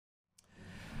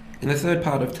In the third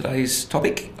part of today's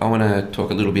topic, I want to talk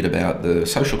a little bit about the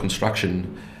social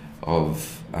construction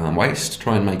of waste,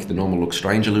 try and make the normal look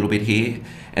strange a little bit here,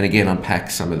 and again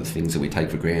unpack some of the things that we take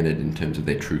for granted in terms of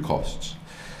their true costs.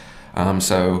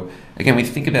 So again, we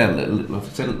think about,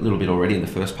 I've said a little bit already in the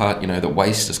first part, that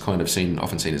waste is kind of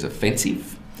often seen as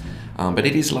offensive, but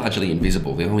it is largely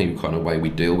invisible. The only kind of way we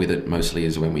deal with it mostly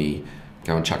is when we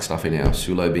go and chuck stuff in our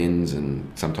sulo bins,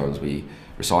 and sometimes we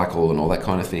recycle and all that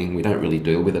kind of thing. We don't really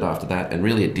deal with it after that, and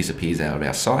really it disappears out of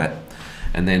our sight.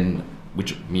 And then,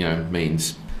 which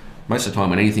means most of the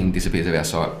time when anything disappears out of our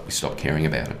sight, we stop caring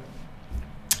about it.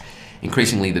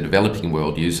 Increasingly, the developing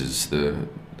world is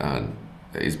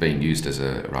being used as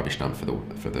a rubbish dump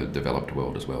for the developed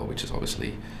world as well, which is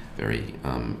obviously very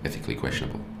ethically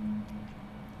questionable.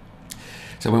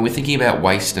 So when we're thinking about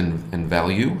waste and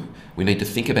value, we need to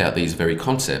think about these very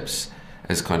concepts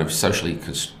as kind of socially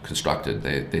constructed.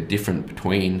 They're different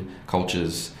between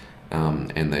cultures,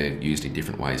 and they're used in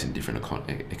different ways, in different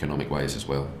economic ways as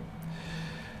well.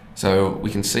 So we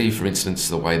can see, for instance,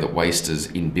 the way that waste is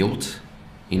inbuilt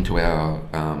into our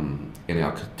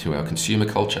consumer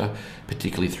culture,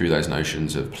 particularly through those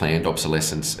notions of planned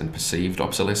obsolescence and perceived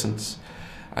obsolescence.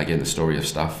 Again, the story of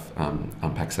stuff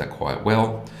unpacks that quite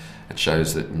well. It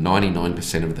shows that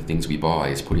 99% of the things we buy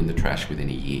is put in the trash within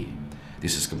a year.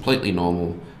 This is completely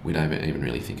normal. We don't even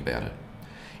really think about it.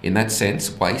 In that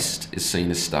sense, waste is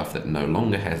seen as stuff that no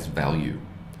longer has value.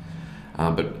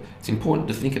 But it's important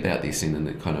to think about this in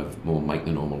a kind of more make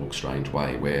the normal look strange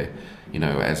way, where,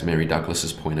 as Mary Douglas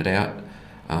has pointed out,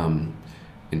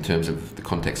 in terms of the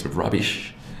context of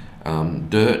rubbish,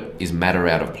 dirt is matter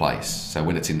out of place. So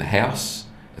when it's in the house,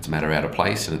 it's matter out of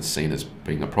place and it's seen as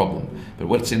being a problem. But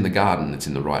when it's in the garden, it's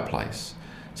in the right place.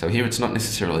 So here it's not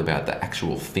necessarily about the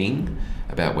actual thing,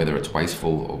 about whether it's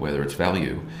wasteful or whether it's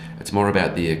value. It's more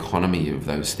about the economy of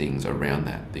those things around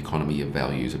that, the economy of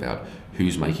values, about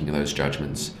who's making those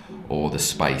judgments or the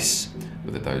space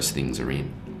that those things are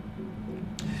in.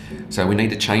 So we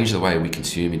need to change the way we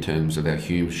consume in terms of our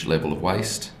huge level of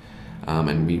waste,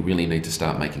 and we really need to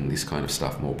start making this kind of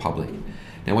stuff more public.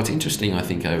 Now, what's interesting, I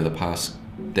think, over the past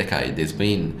decade, there's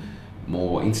been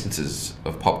more instances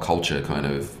of pop culture kind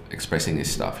of expressing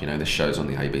this stuff. There's shows on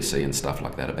the ABC and stuff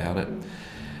like that about it.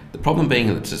 The problem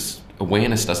being that just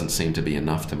awareness doesn't seem to be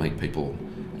enough to make people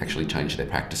actually change their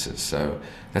practices. So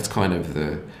that's kind of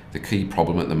the key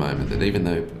problem at the moment, that even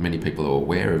though many people are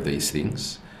aware of these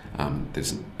things,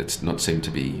 it's not seemed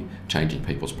to be changing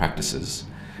people's practices.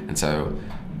 And so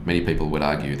many people would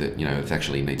argue that, it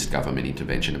actually needs government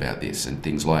intervention about this, and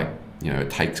things like, it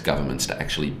takes governments to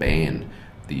actually ban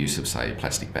the use of, say,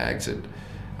 plastic bags at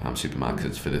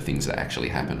supermarkets for the things that actually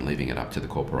happen. Leaving it up to the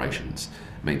corporations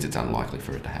means it's unlikely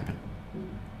for it to happen.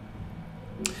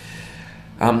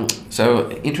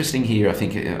 So interesting here, I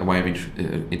think, a way of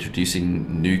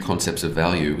introducing new concepts of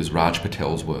value was Raj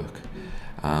Patel's work.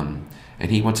 And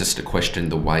he wants us to question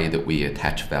the way that we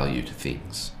attach value to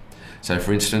things. So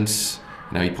for instance,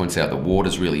 he points out that water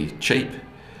is really cheap,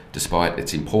 despite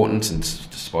its importance and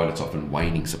despite its often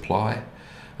waning supply,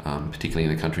 particularly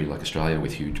in a country like Australia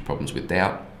with huge problems with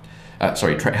drought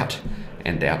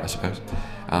and doubt, I suppose.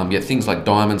 Yet things like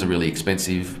diamonds are really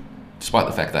expensive, despite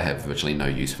the fact they have virtually no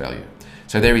use value.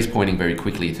 So there he's pointing very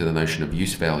quickly to the notion of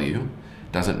use value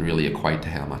doesn't really equate to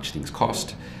how much things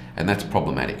cost, and that's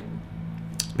problematic.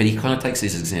 But he kind of takes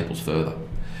these examples further.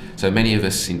 So many of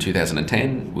us in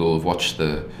 2010 will have watched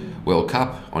the World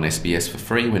Cup on SBS for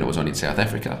free when it was on in South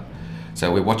Africa.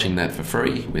 So we're watching that for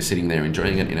free. We're sitting there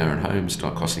enjoying it in our own homes. It's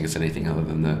not costing us anything other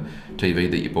than the TV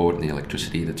that you bought and the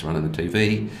electricity that's running the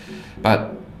TV.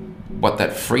 But what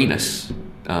that freeness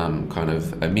kind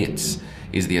of omits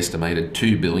is the estimated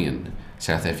 2 billion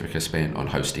South Africa spent on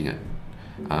hosting it.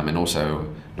 And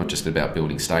also not just about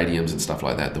building stadiums and stuff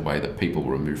like that, the way that people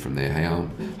were removed from their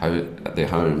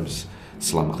homes,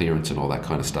 slum clearance and all that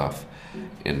kind of stuff.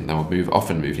 And they were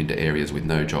often moved into areas with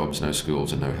no jobs, no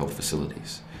schools and no health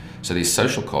facilities. So these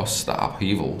social costs, the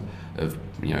upheaval of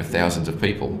thousands of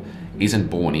people, isn't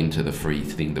born into the free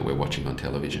thing that we're watching on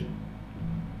television.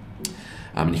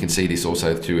 And you can see this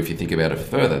also too if you think about it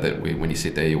further, that when you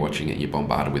sit there, you're watching it, you're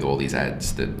bombarded with all these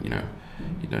ads that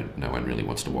no one really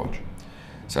wants to watch.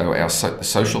 So our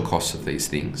social costs of these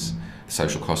things, the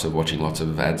social costs of watching lots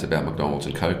of ads about McDonald's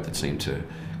and Coke that seem to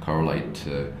correlate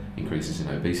to increases in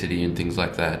obesity and things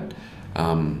like that,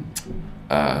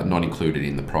 are not included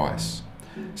in the price.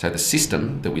 So the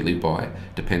system that we live by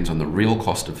depends on the real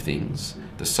cost of things,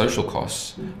 the social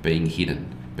costs being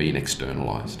hidden, being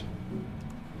externalised.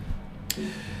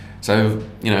 So,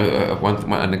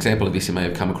 an example of this you may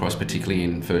have come across, particularly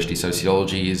in first year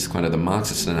sociology, is kind of the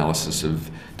Marxist analysis of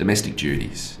domestic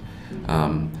duties.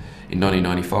 In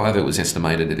 1995, it was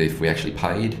estimated that if we actually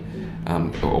paid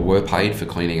or were paid for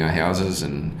cleaning our houses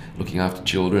and looking after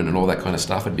children and all that kind of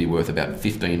stuff, it'd be worth about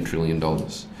 $15 trillion.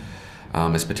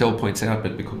 As Patel points out,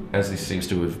 but as this seems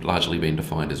to have largely been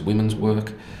defined as women's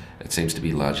work, it seems to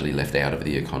be largely left out of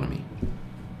the economy.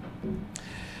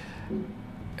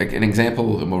 An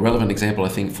example, a more relevant example, I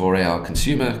think, for our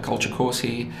consumer culture course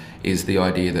here is the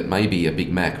idea that maybe a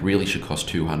Big Mac really should cost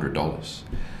 $200.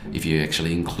 If you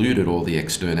actually included all the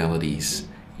externalities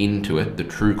into it, the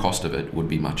true cost of it would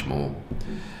be much more.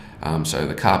 So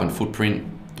the carbon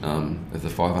footprint of the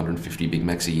 550 Big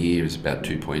Macs a year is about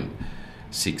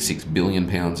 2.66 billion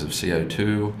pounds of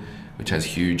CO2, which has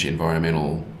huge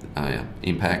environmental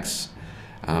impacts,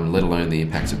 let alone the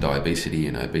impacts of diabetes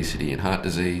and obesity and heart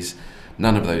disease.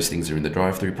 None of those things are in the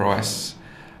drive-through price.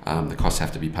 The costs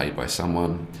have to be paid by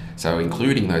someone. So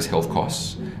including those health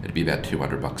costs, it'd be about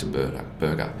 $200 a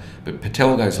burger. But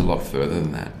Patel goes a lot further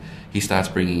than that. He starts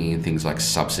bringing in things like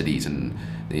subsidies and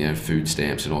food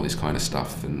stamps and all this kind of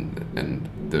stuff, and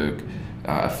the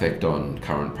effect on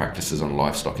current practices on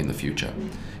livestock in the future.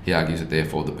 He argues that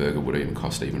therefore the burger would even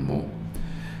cost even more.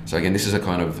 So again, this is a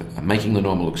kind of making the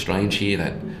normal exchange here,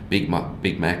 that Big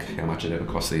Mac, how much it ever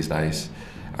costs these days,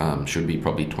 should be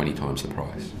probably 20 times the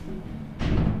price.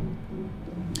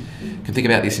 You can think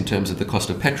about this in terms of the cost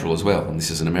of petrol as well, and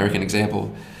this is an American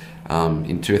example.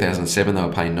 In 2007, they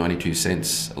were paying 92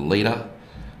 cents a litre.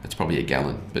 That's probably a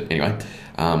gallon, but anyway.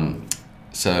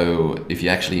 So if you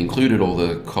actually included all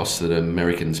the costs that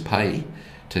Americans pay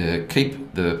to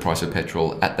keep the price of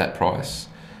petrol at that price,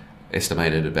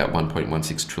 estimated about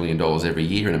 $1.16 trillion every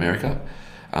year in America,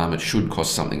 it should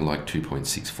cost something like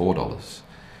 $2.64,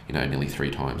 nearly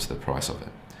 3 times the price of it.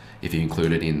 If you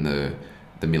include it in the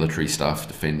military stuff,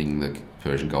 defending the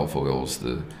Persian Gulf oils,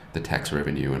 the tax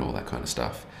revenue and all that kind of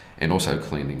stuff, and also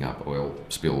cleaning up oil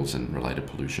spills and related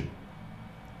pollution.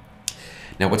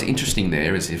 Now, what's interesting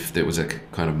there is if there was a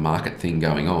kind of market thing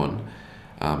going on,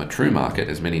 a true market,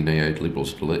 as many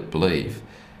neoliberals believe,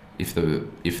 if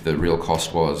the real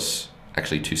cost was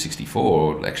actually $2.64,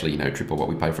 or actually triple what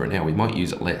we pay for it now, we might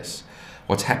use it less.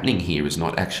 What's happening here is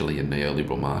not actually a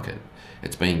neoliberal market.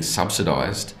 It's being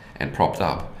subsidised and propped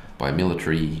up by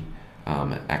military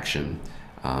action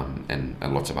and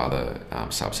lots of other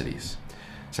subsidies.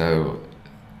 So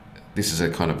this is a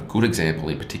kind of good example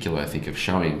in particular, I think, of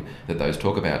showing that those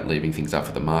talk about leaving things up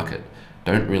for the market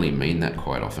don't really mean that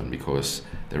quite often, because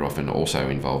they're often also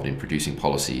involved in producing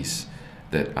policies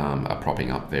that are propping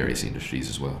up various industries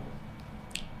as well.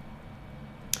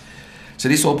 So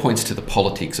this all points to the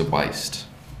politics of waste.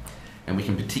 And we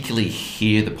can particularly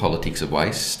hear the politics of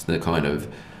waste, the kind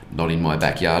of not in my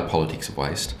backyard politics of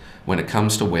waste, when it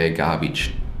comes to where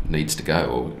garbage needs to go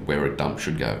or where a dump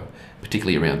should go,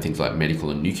 particularly around things like medical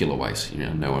and nuclear waste.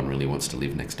 No one really wants to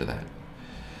live next to that.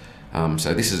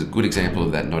 So this is a good example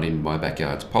of that not in my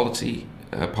backyard's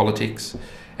politics.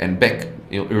 And Beck,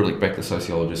 Ulrich Beck, the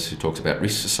sociologist who talks about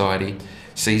risk society,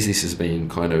 sees this as being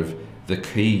kind of the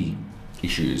key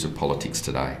issues of politics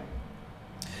today.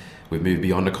 We've moved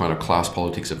beyond a kind of class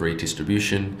politics of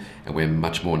redistribution, and we're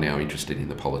much more now interested in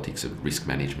the politics of risk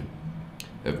management,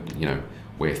 of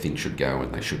where things should go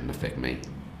and they shouldn't affect me.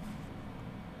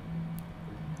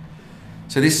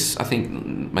 So this, I think,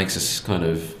 makes us kind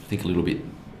of think a little bit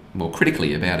more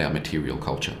critically about our material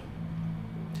culture.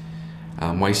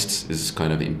 Waste is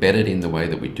kind of embedded in the way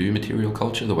that we do material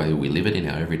culture, the way that we live it in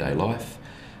our everyday life,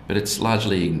 but it's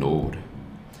largely ignored.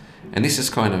 And this is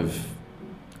kind of,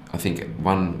 I think,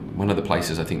 one of the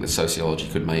places I think that sociology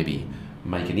could maybe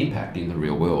make an impact in the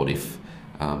real world if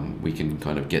we can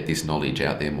kind of get this knowledge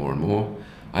out there more and more.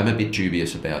 I'm a bit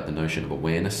dubious about the notion of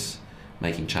awareness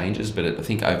making changes, but I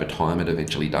think over time it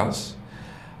eventually does.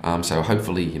 So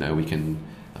hopefully, we can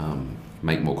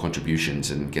make more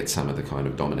contributions and get some of the kind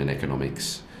of dominant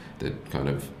economics, that kind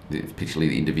of, particularly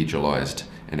the individualised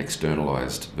and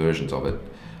externalised versions of it,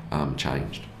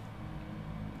 changed.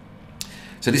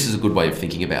 So this is a good way of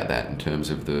thinking about that in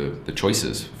terms of the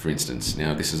choices, for instance.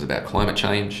 Now, this is about climate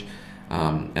change,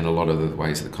 and a lot of the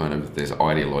ways that there's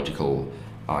ideological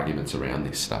arguments around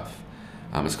this stuff.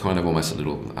 It's kind of almost a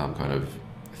little kind of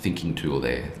thinking tool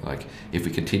there. Like, if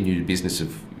we continue business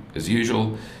as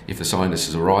usual, if the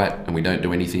scientists are right and we don't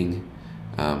do anything,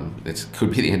 it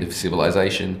could be the end of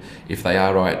civilization. If they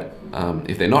are right,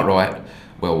 if they're not right,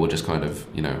 well, we'll just kind of,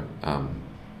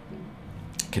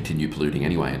 continue polluting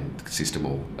anyway, and the system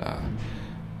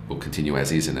will continue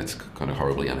as is, and it's kind of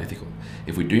horribly unethical.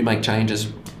 If we do make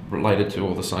changes related to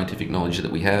all the scientific knowledge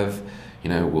that we have,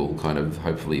 we'll kind of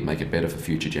hopefully make it better for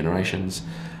future generations.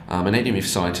 And even if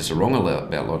scientists are wrong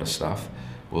about a lot of stuff,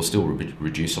 we'll still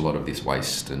reduce a lot of this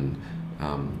waste and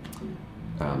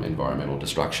environmental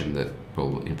destruction that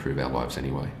will improve our lives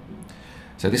anyway.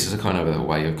 So this is a kind of a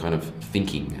way of kind of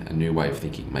thinking, a new way of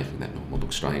thinking, making that normal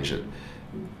look strange. It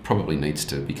probably needs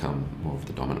to become more of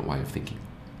the dominant way of thinking.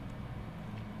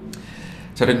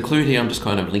 So to conclude here, I'm just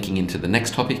kind of linking into the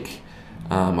next topic.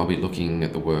 I'll be looking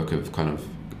at the work of kind of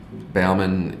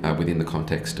Bauman within the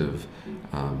context of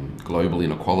global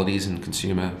inequalities in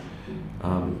consumer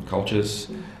cultures.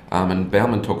 And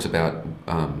Bauman talks about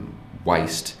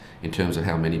waste in terms of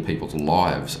how many people's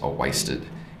lives are wasted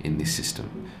in this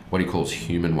system, what he calls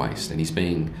human waste, and he's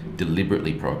being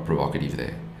deliberately provocative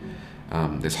there.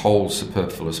 There's whole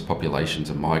superfluous populations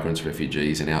of migrants,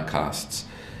 refugees and outcasts,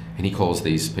 and he calls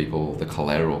these people the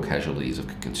collateral casualties of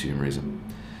consumerism.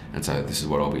 And so this is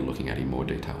what I'll be looking at in more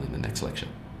detail in the next lecture.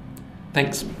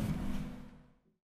 Thanks.